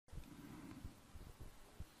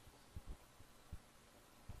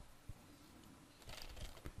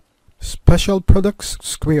Special product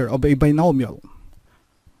square of a binomial.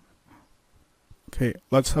 Okay,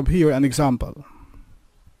 let's have here an example.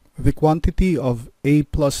 The quantity of a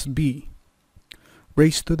plus b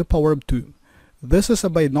raised to the power of 2. This is a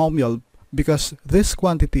binomial because this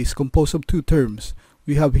quantity is composed of two terms.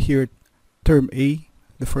 We have here term a,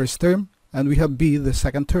 the first term, and we have b, the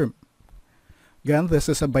second term. Again, this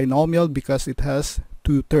is a binomial because it has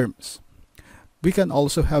two terms. We can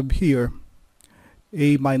also have here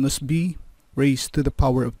a minus b raised to the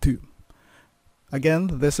power of 2.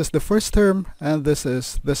 Again, this is the first term and this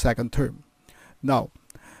is the second term. Now,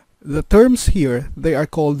 the terms here, they are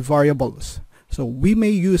called variables. So we may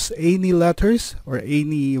use any letters or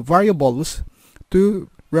any variables to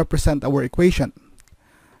represent our equation.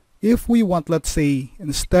 If we want, let's say,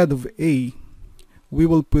 instead of a, we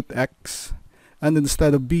will put x, and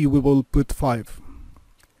instead of b, we will put 5.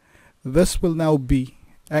 This will now be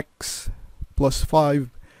x plus 5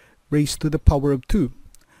 raised to the power of 2.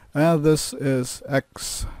 And this is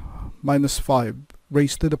x minus 5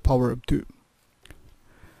 raised to the power of 2.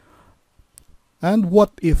 And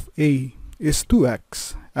what if a is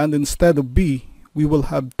 2x and instead of b we will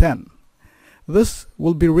have 10? This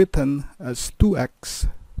will be written as 2x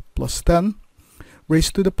plus 10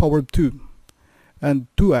 raised to the power of 2 and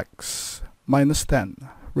 2x minus 10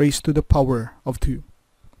 raised to the power of 2.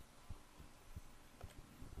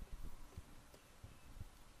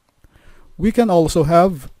 We can also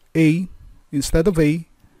have a instead of a,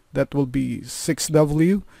 that will be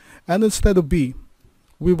 6w, and instead of b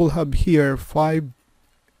we will have here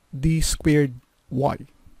 5d squared y.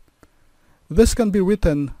 This can be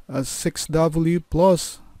written as 6w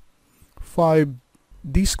plus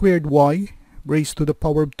 5d squared y raised to the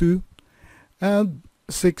power of 2 and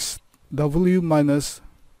 6w minus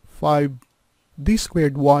 5d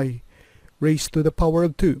squared y raised to the power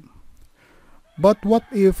of 2. But what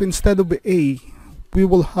if instead of a we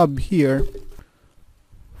will have here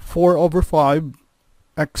 4 over 5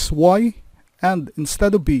 xy, and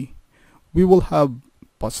instead of b we will have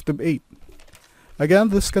positive 8. Again,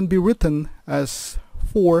 this can be written as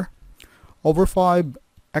 4 over 5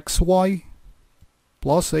 xy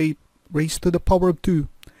plus 8 raised to the power of 2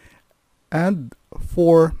 and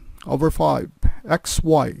 4 over 5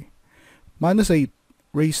 xy minus 8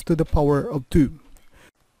 raised to the power of 2.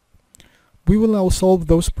 We will now solve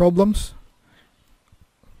those problems.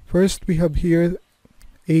 First, we have here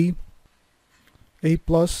a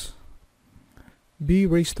plus b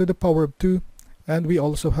raised to the power of 2, and we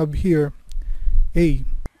also have here a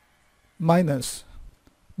minus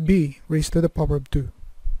b raised to the power of 2.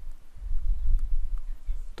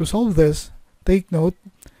 To solve this, take note,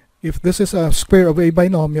 if this is a square of a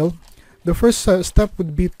binomial, the first step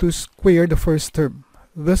would be to square the first term.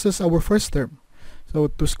 This is our first term. So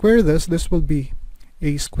to square this, this will be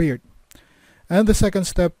a squared. And the second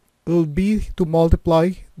step will be to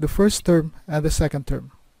multiply the first term and the second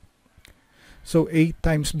term. So a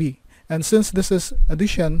times b. And since this is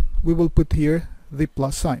addition, we will put here the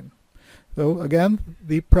plus sign. So again,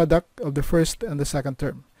 the product of the first and the second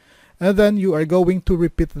term. And then you are going to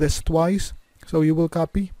repeat this twice. So you will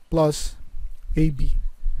copy plus ab.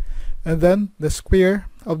 And then the square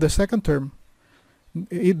of the second term,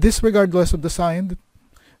 this regardless of the sign,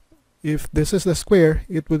 if this is the square,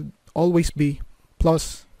 it would always be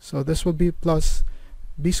plus. So this will be plus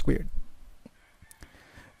b squared.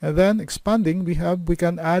 And then expanding, we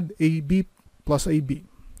can add ab plus ab.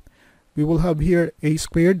 We will have here a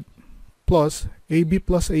squared plus ab,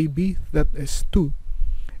 that is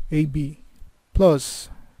 2ab plus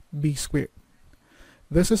b squared.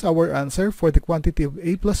 This is our answer for the quantity of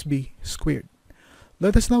a plus b squared.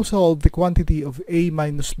 Let us now solve the quantity of a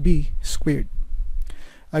minus b squared.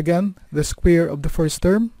 Again, the square of the first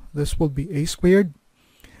term, this will be a squared,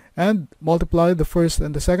 and multiply the first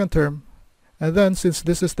and the second term. And then since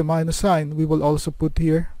this is the minus sign, we will also put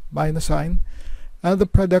here minus sign, and the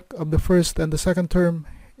product of the first and the second term,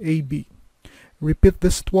 ab. Repeat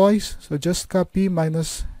this twice, so just copy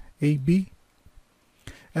minus ab,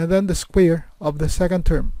 and then the square of the second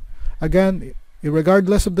term. Again,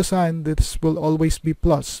 regardless of the sign, this will always be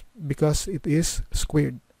plus because it is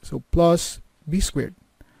squared. So plus b squared.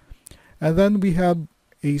 And then we have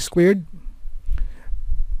a squared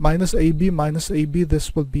minus ab,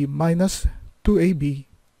 this will be minus 2ab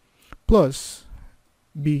plus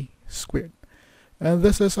b squared. And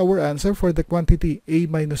this is our answer for the quantity a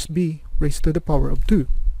minus b raised to the power of 2.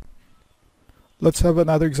 Let's have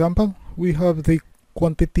another example. We have the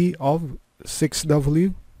quantity of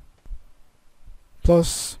 6w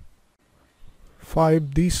plus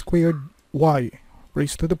 5d squared y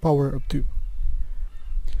raised to the power of 2.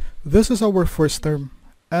 This is our first term,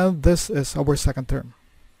 and this is our second term.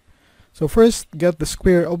 So first, get the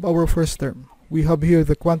square of our first term. We have here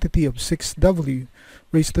the quantity of 6w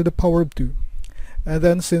raised to the power of 2. And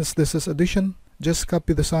then since this is addition, just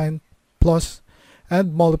copy the sign plus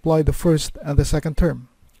and multiply the first and the second term.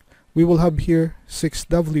 We will have here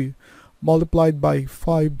 6w multiplied by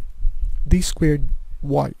 5d squared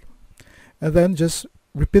y. And then just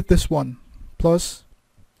repeat this one, plus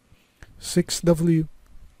 6w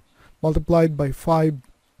multiplied by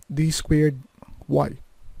 5d squared y.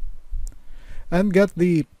 And get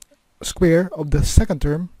the square of the second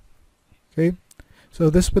term. Okay, so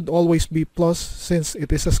this would always be plus since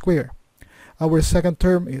it is a square. Our second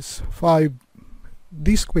term is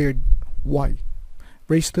 5d squared y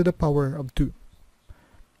raised to the power of 2.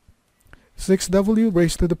 6w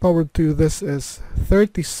raised to the power of 2, this is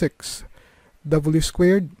 36w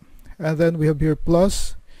squared, and then we have here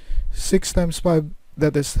plus 6 times 5,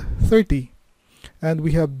 that is 30, and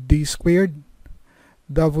we have d squared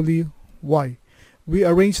wy. We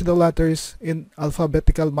arrange the letters in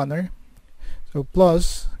alphabetical manner. So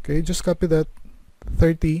plus, okay, just copy that,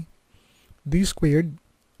 30 d squared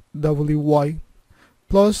wy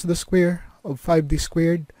plus the square of 5d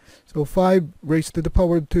squared. So 5 raised to the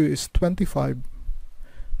power of 2 is 25.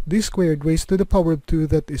 D squared raised to the power of 2,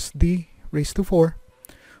 that is d raised to 4.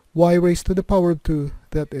 Y raised to the power of 2,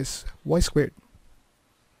 that is y squared.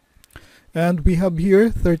 And we have here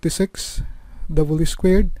 36 w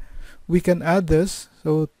squared. We can add this,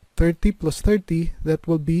 so 30 plus 30, that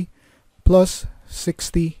will be plus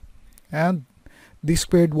 60, and d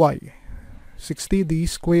squared y, 60 d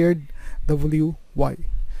squared wy,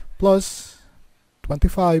 plus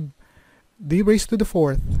 25 d raised to the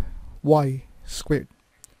fourth y squared.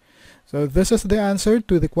 So this is the answer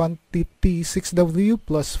to the quantity 6w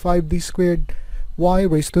plus 5d squared y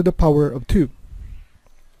raised to the power of 2.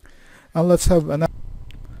 And let's have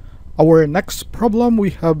our next problem.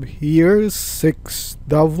 We have here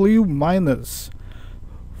 6w minus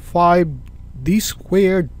 5d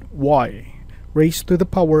squared y raised to the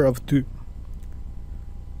power of 2.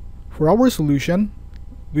 For our solution,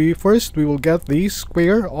 we will get the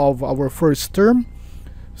square of our first term,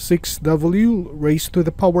 6w raised to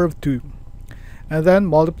the power of 2, and then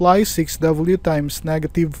multiply 6w times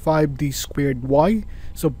negative 5d squared y.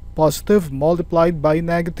 So positive multiplied by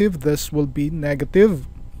negative, this will be negative.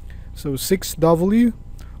 So 6w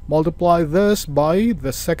multiply this by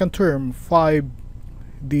the second term,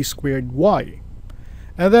 5d squared y,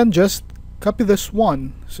 and then just copy this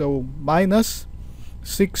one, so minus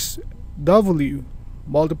 6w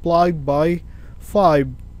multiplied by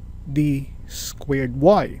 5d squared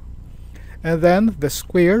y, and then the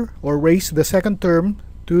square, or raise the second term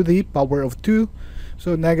to the power of 2.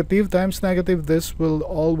 So negative times negative, this will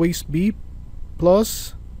always be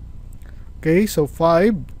plus. Okay, so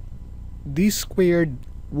 5d squared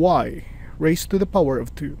y raised to the power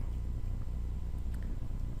of 2.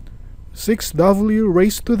 6w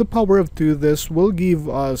raised to the power of 2, this will give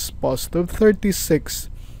us positive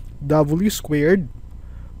 36w squared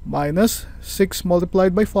minus 6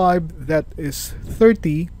 multiplied by 5, that is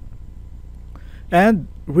 30. And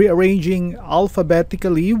rearranging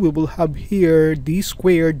alphabetically, we will have here d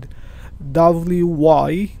squared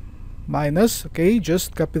wy minus, okay,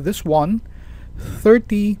 just copy this one,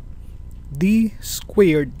 30 d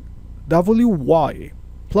squared wy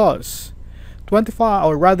plus 25,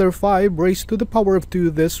 or rather 5 raised to the power of 2,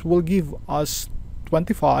 this will give us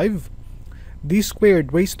 25. D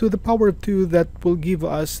squared raised to the power of 2, that will give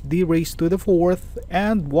us d raised to the fourth,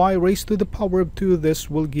 and y raised to the power of 2, this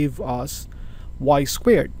will give us y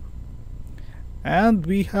squared. And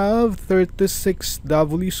we have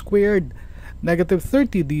 36w squared negative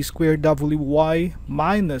 30d squared wy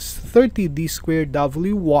minus 30d squared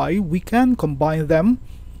wy. We can combine them.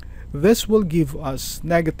 This will give us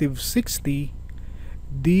negative 60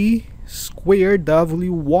 d squared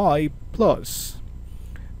wy plus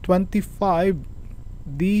 25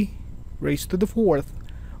 d raised to the fourth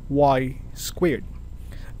y squared.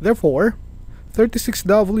 Therefore,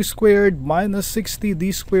 36w squared minus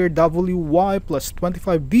 60d squared wy plus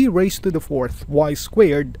 25d raised to the fourth y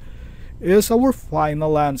squared is our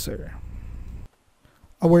final answer.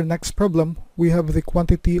 Our next problem, we have the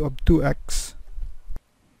quantity of 2x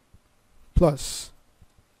plus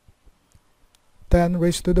 10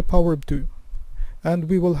 raised to the power of 2, and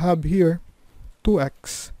we will have here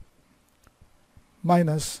 2x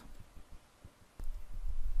minus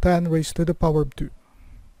 10 raised to the power of 2.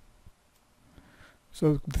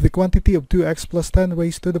 So the quantity of 2x plus 10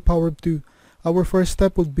 raised to the power of 2, our first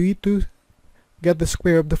step would be to get the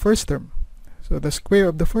square of the first term. So the square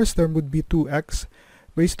of the first term would be 2x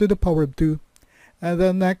raised to the power of 2, And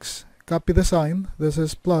then next, copy the sign. This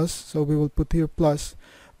is plus, so we will put here plus.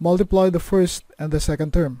 Multiply the first and the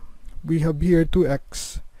second term. We have here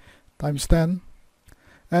 2x times 10.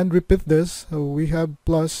 And repeat this, so we have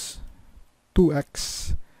plus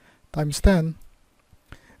 2x times 10.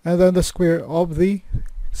 And then the square of the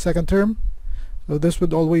second term. So this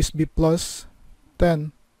would always be plus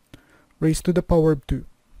 10 raised to the power of 2.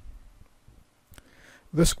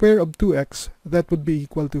 The square of 2x, that would be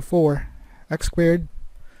equal to 4x squared.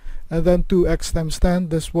 And then 2x times 10,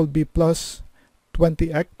 this will be plus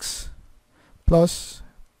 20x plus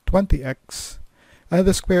 20x. And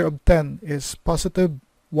the square of 10 is positive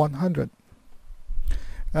 100.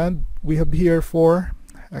 And we have here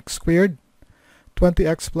 4x squared,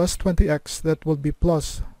 20x plus 20x, that will be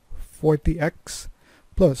plus 40x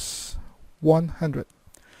plus 100.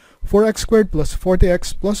 4x squared plus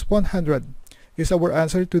 40x plus 100 is our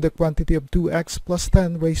answer to the quantity of 2x plus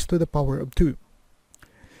 10 raised to the power of 2.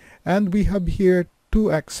 And we have here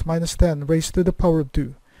 2x minus 10 raised to the power of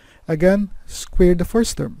 2. Again, square the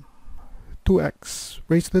first term, 2x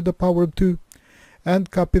raised to the power of 2,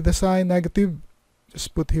 and copy the sign negative.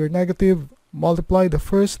 Just put here negative, multiply the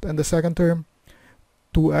first and the second term,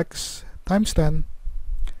 2x times 10,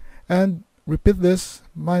 and repeat this,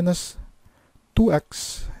 minus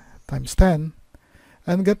 2x times 10,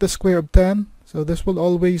 and get the square of 10. So this will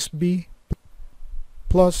always be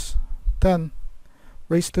plus 10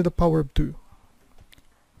 raised to the power of 2.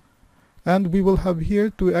 And we will have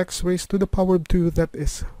here 2x raised to the power of 2, that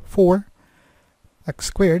is 4x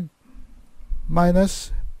squared,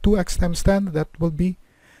 minus 2x times 10, that will be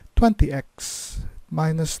 20x,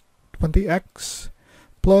 minus 20x,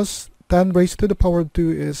 plus 10 raised to the power of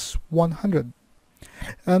 2 is 100.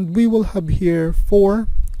 And we will have here 4x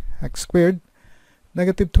squared,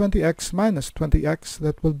 negative 20x minus 20x,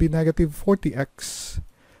 that will be negative 40x,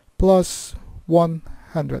 plus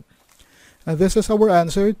 100. And this is our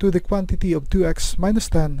answer to the quantity of 2x minus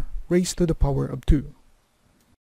 10 raised to the power of 2.